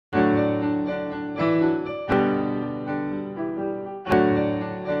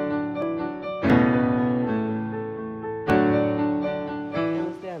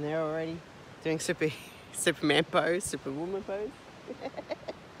Doing Superman pose, Superwoman pose.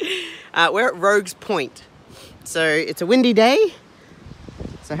 We're at Rogues Point. So it's a windy day.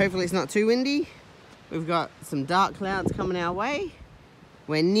 So hopefully it's not too windy. We've got some dark clouds coming our way.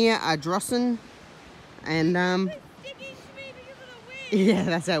 We're near Ardrossan. And yeah,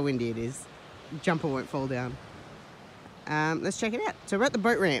 that's how windy it is. Jumper won't fall down. Let's check it out. So we're at the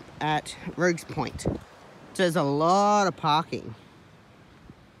boat ramp at Rogues Point. So there's a lot of parking.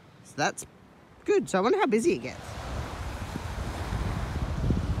 So that's good. So I wonder how busy it gets.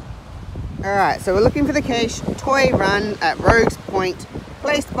 Alright, so we're looking for the cache toy run at Rogues Point,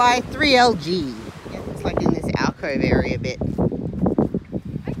 placed by 3LG. Yeah, it's like in this alcove area a bit. I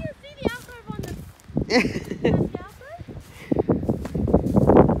can see the alcove on the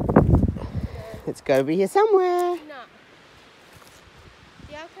It's got to be here somewhere. No.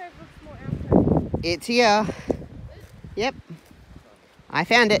 The alcove looks more alcove. It's here. Yep. I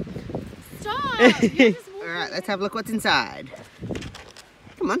found it. Stop! You're just Alright, let's have a look what's inside.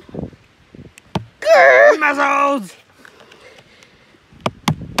 Come on. Grrr, muzzles!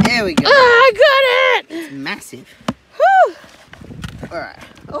 There we go. I got it! It's massive. Whew. Alright.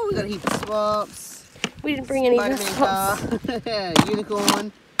 Oh, we got heaps of swaps. We didn't bring any Spider-Man car.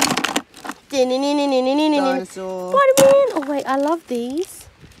 Unicorn. Dinosaur. Dinosaur. Spider-Man! Oh wait, I love these.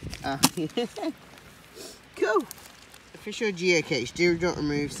 Cool. Official geocache. Do not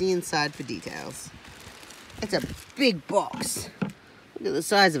remove. See inside for details. It's a big box. Look at the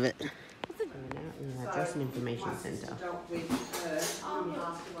size of it. Ardrossan Information Centre.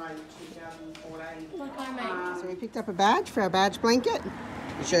 So we picked up a badge for our badge blanket.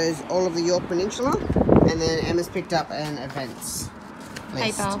 It shows all of the Yorke Peninsula. And then Emma's picked up an events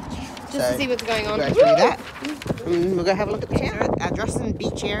list. Paper. Just to see what's going on. We'll go through that. And we'll go have a look at the town. Ardrossan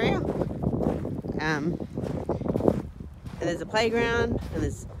beach area. And there's a playground, and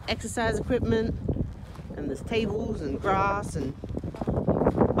there's exercise equipment, and there's tables and grass and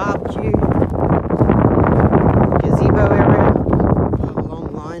barbecue. Gazebo area. A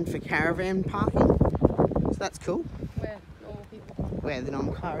long line for caravan parking. So that's cool. Where normal people. Where the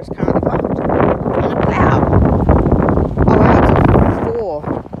normal car is currently parked. And a plough. Oh wow, it's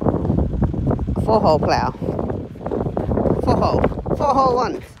a four-hole plough. Four-hole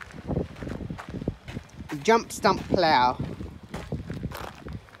one. Jump stump plough.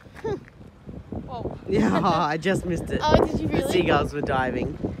 Whoa. Yeah, I just missed it. Oh, did you really? The seagulls were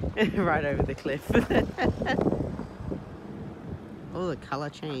diving right over the cliff. Oh, the colour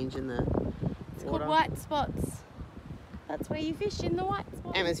change in the It's water. called white spots. That's where you fish, in the white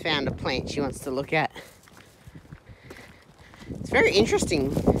spots. Emma's found a plant she wants to look at. It's very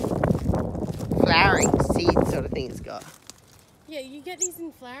interesting. Flowering seed sort of thing it's got. Yeah, you get these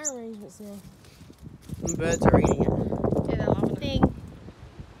in flower arrangements now. And birds are eating it. Yeah, they're loving it.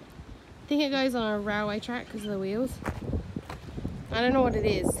 I think it goes on a railway track because of the wheels. I don't know what it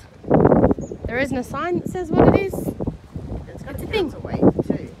is. There isn't a sign that says what it is. It's got It's a a thing. counterweight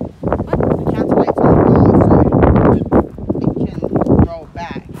too. What? The counterweight's on the roll, so it can roll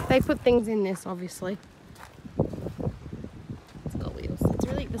back. They put things in this, obviously. It's got wheels. It's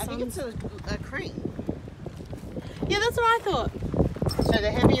really the I think it's sun's. a crane. Yeah, that's what I thought. So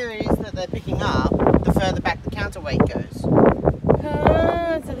the heavier it is that they're picking up, the further back the counterweight goes.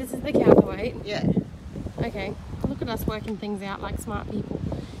 So this is the counterweight. Yeah. Okay. Look at us working things out like smart people.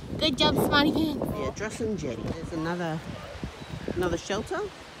 Good job, smarty pants. Yeah, Ardrossan Jetty. There's another shelter.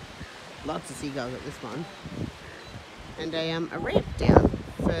 Lots of seagulls at this one. And a ramp down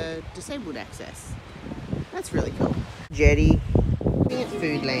for disabled access. That's really cool. Jetty. Looking at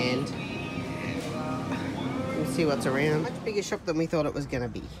Foodland. We'll see what's around. Much bigger shop than we thought it was going to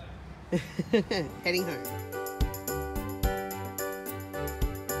be. Heading home.